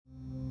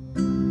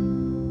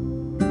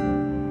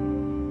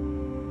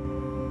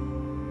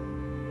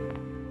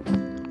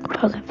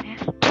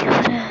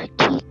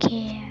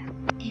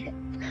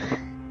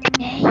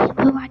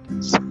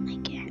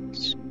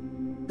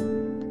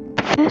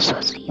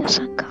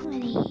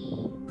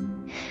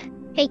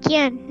Hey,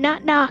 Ken,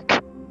 knock knock.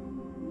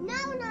 No,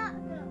 not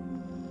no.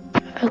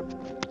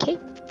 Okay,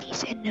 he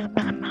said no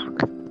knock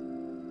knock.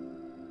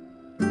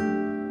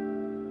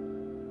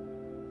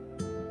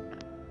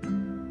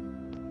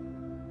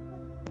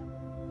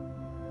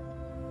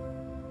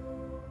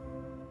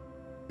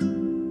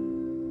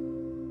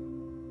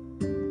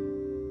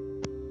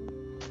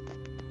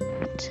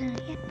 So,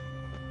 yeah.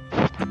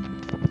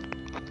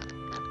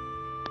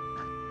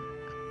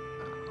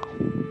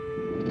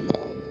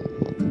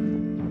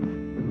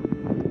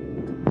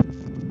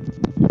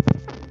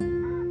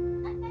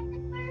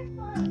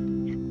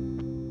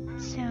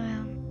 So,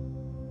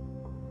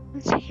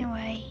 one second while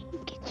I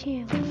get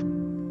you.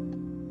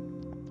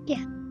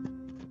 Yeah.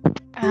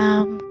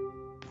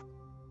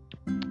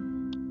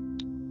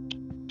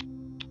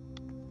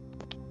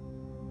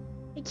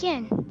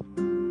 Again.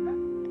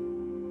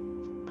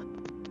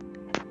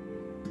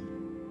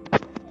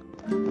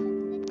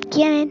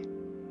 Again.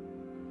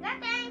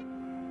 Nothing.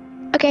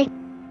 Okay.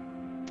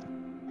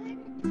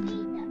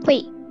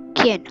 Wait,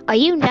 Ken, are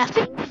you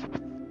nothing?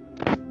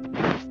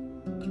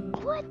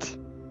 What?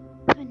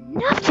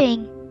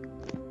 Nothing.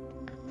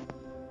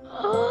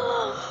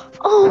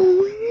 Oh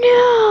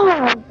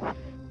no!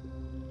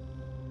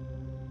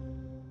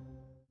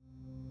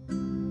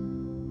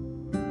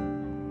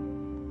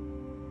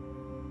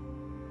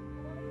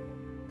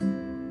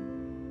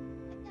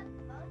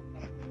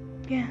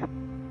 Yeah.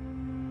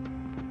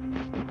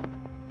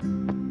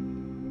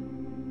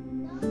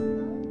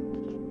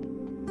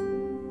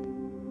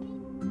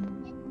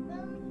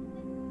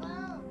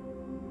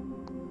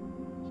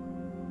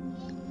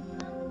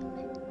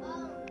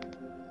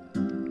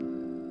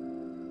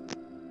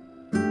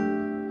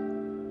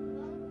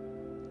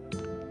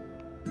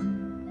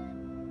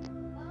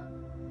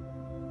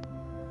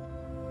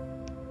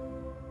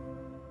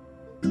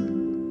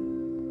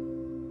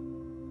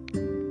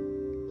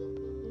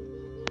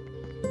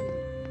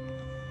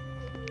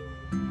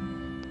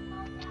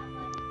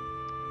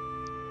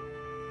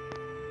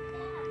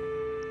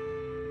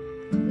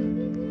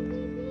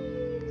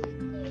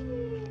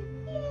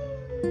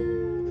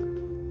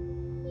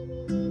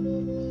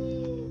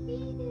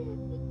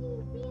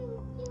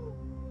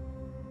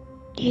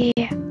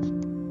 Yeah.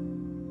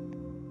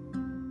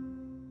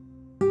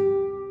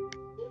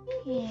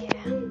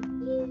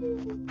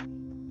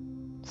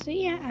 So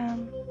yeah,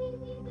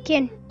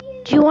 Ken,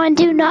 do you want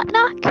to do knock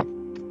knock?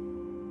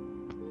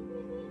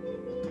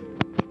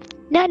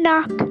 Knock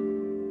knock.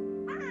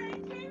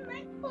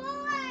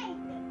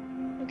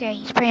 Okay,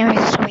 he's playing with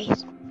his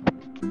toys.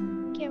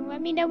 Ken,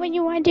 let me know when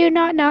you want to do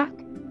knock knock.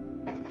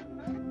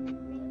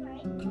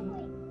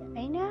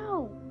 I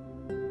know.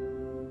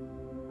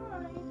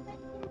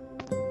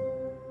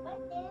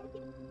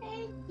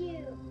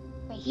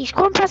 Wait, he's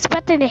going to press the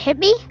button to hit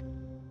me?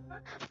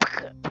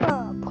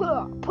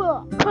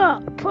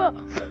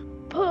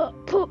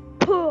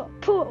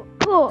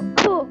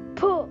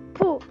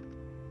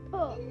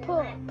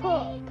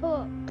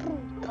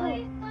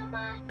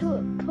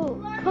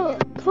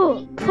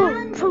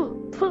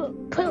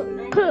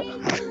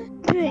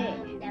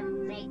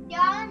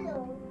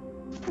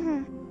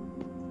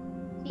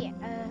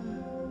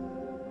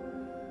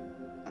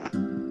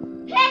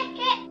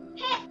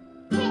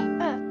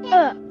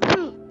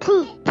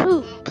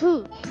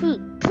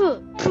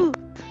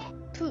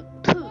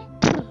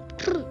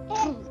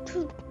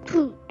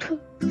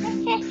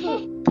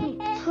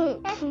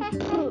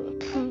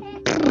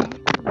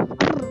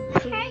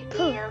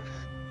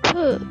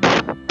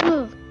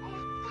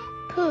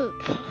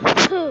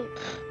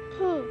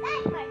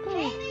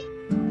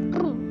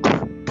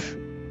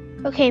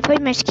 Okay,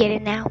 pretty much get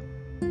it now.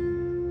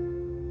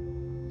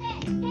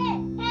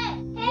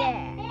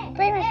 Yeah,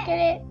 pretty much get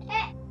it.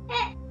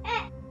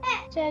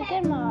 So,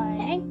 good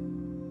morning.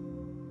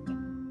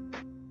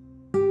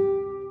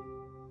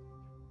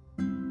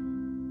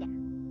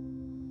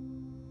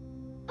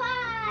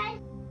 Bye.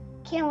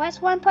 Ken,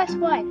 what's 1 plus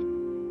 1?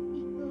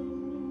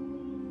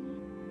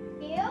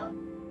 2.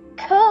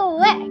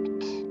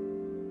 Correct.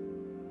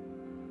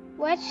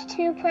 What's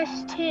 2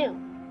 plus 2?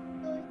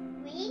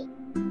 3.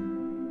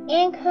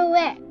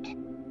 Incorrect.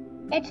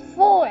 It's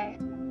 4.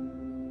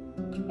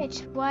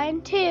 It's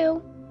 1,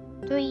 2,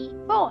 3,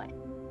 4.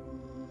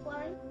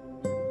 1,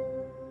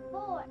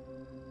 4.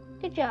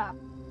 Good job.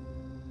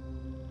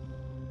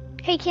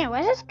 Hey, Ken,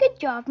 what does good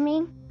job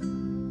mean?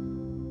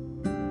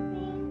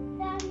 Means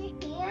that you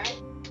can.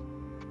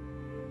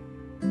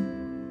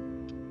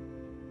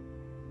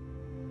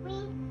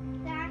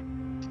 Means that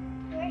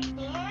your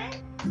hand.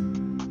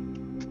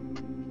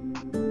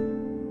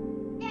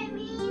 It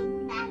means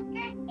that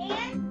your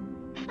hand.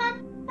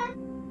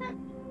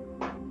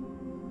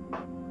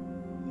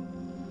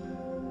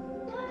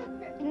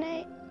 And I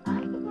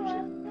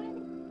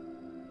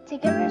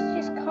think I was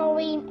just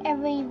calling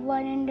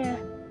everyone in the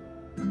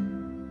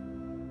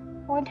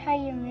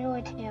entire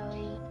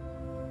military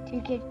to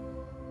get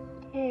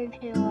here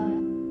to,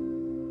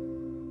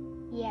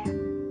 yeah.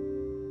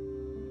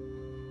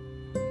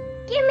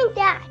 Give me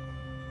that.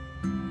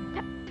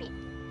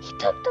 He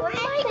took the Where's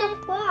microphone. the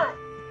phone?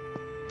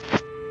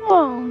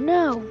 Oh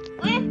no.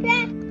 Where's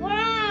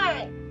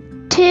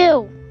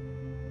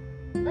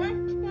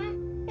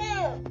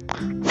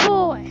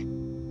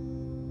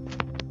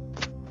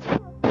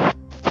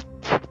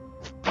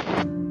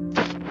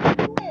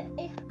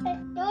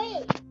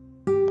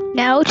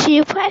No,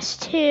 2 plus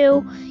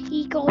 2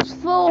 equals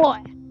 4.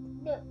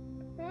 The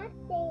first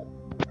thing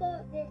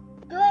goes this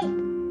good.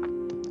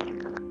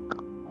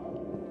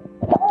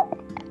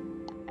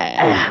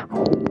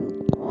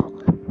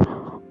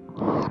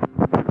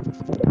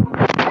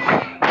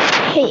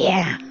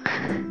 Yeah.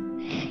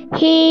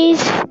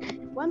 He's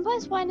 1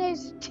 plus 1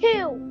 is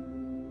 2.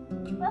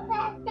 What's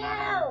that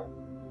sound?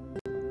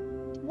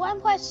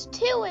 1 plus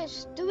 2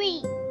 is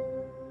 3.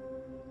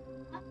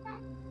 What's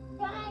that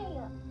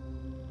sound?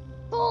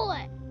 4.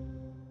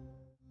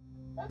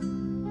 What's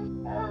that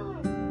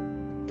sound?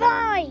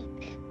 5.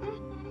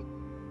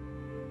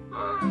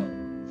 Hi.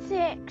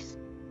 6.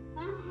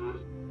 Uh-huh.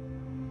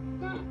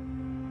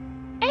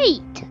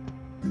 8.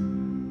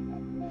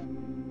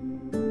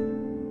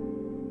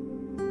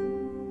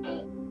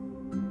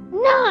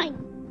 9.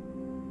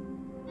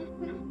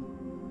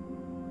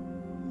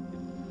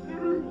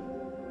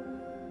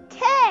 10.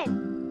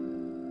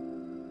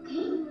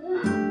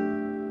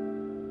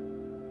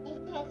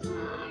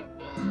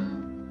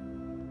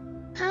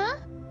 Huh?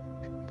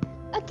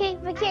 Okay,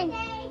 we can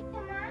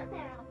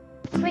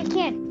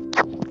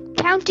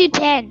count to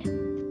 10.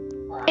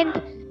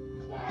 And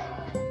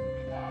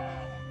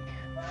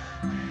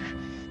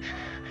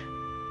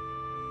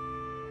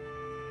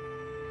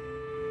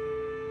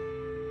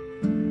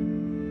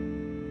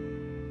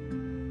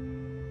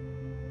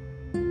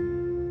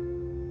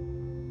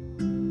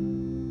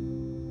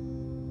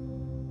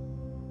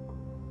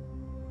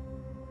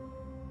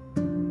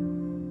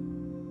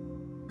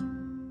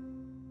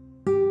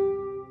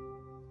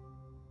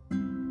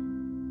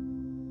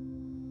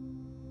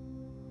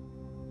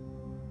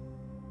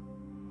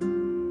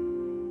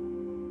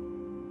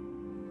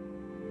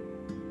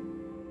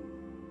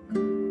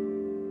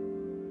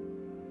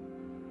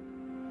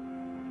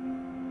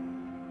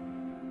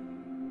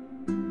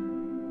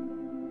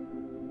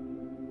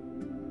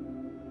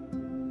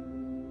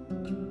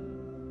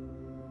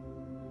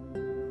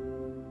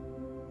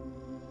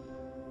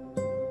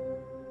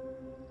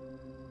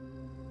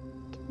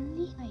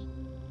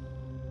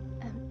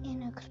I'm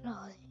in a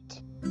closet.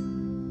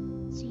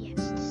 So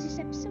yes, this is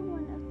episode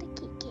 1 of the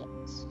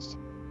Geekcast.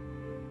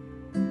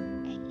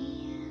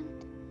 And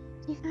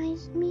if he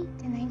finds me,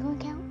 then I'm gonna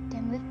count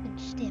them with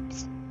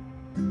footsteps.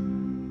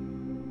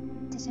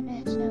 This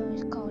episode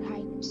is called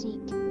Hide and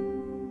Seek.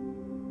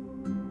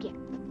 Yeah.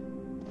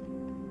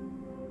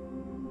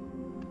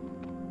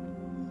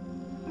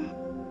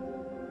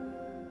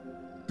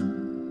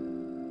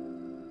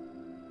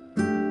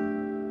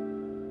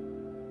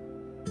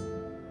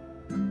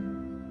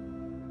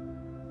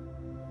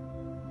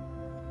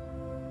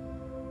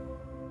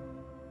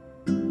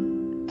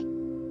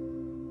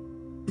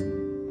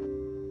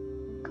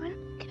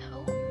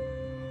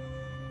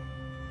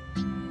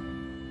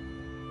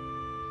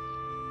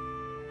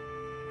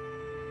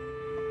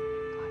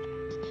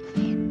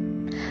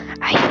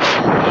 I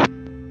feel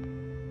him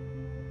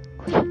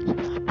quickly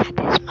at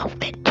this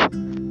moment.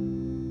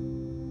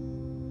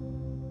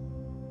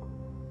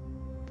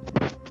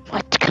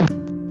 Let's go.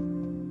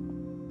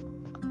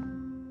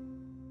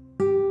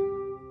 Oh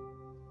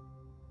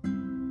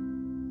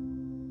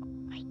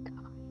my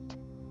God.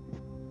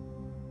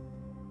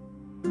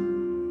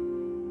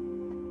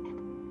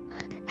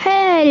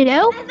 Hello.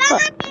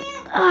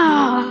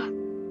 Ah.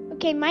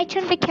 Okay, my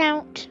turn to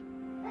count.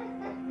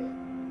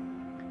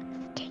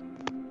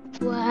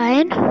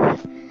 1,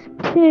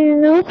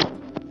 2,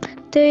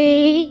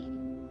 3,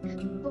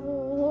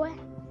 4,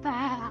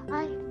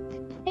 5,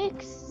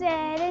 6,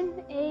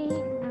 7, 8,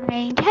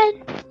 9,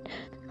 10.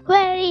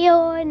 Ready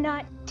or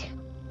not,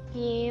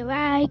 here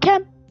I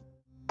come.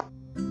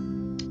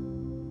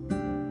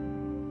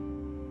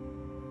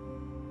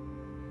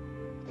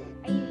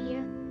 Are you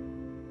here?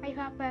 Hi,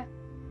 Papa.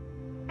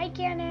 Hi,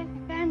 Cannon.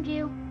 I found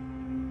you.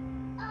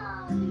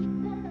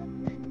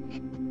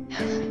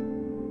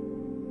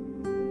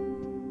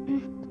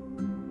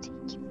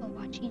 Thank you for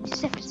watching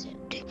this episode.